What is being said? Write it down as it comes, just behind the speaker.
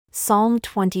Psalm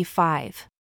 25.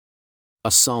 A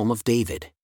Psalm of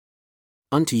David.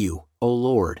 Unto you, O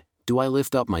Lord, do I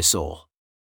lift up my soul.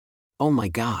 O my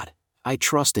God, I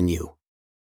trust in you.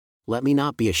 Let me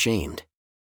not be ashamed.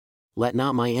 Let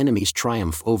not my enemies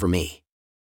triumph over me.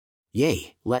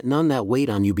 Yea, let none that wait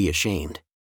on you be ashamed.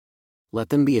 Let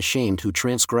them be ashamed who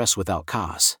transgress without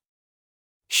cause.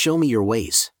 Show me your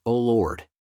ways, O Lord.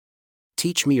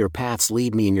 Teach me your paths,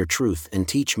 lead me in your truth, and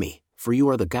teach me, for you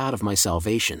are the God of my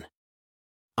salvation.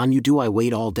 On you do I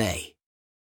wait all day.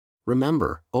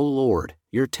 Remember, O Lord,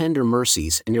 your tender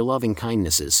mercies and your loving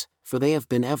kindnesses, for they have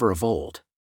been ever of old.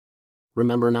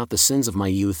 Remember not the sins of my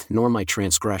youth nor my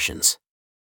transgressions.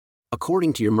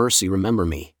 According to your mercy remember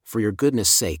me, for your goodness'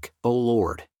 sake, O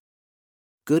Lord.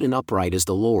 Good and upright is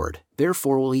the Lord,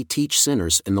 therefore will he teach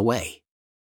sinners in the way.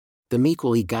 The meek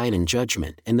will he guide in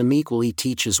judgment, and the meek will he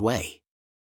teach his way.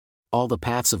 All the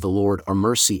paths of the Lord are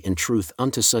mercy and truth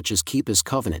unto such as keep his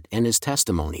covenant and his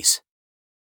testimonies.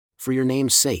 For your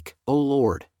name's sake, O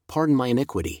Lord, pardon my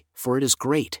iniquity, for it is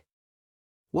great.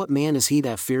 What man is he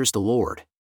that fears the Lord?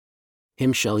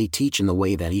 Him shall he teach in the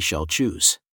way that he shall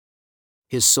choose.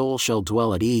 His soul shall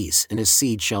dwell at ease, and his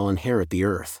seed shall inherit the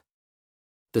earth.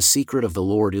 The secret of the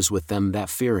Lord is with them that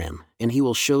fear him, and he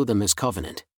will show them his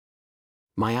covenant.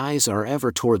 My eyes are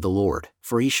ever toward the Lord,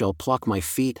 for he shall pluck my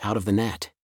feet out of the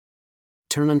net.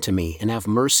 Turn unto me and have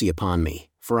mercy upon me,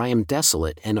 for I am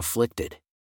desolate and afflicted.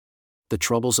 The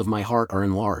troubles of my heart are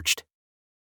enlarged.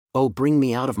 O bring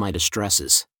me out of my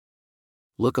distresses.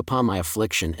 Look upon my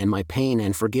affliction and my pain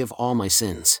and forgive all my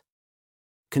sins.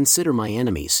 Consider my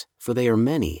enemies, for they are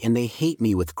many and they hate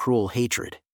me with cruel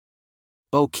hatred.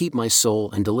 O keep my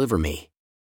soul and deliver me.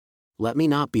 Let me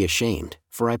not be ashamed,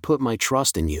 for I put my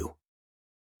trust in you.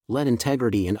 Let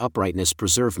integrity and uprightness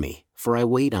preserve me, for I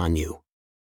wait on you.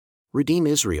 Redeem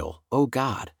Israel, O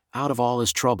God, out of all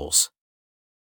his troubles.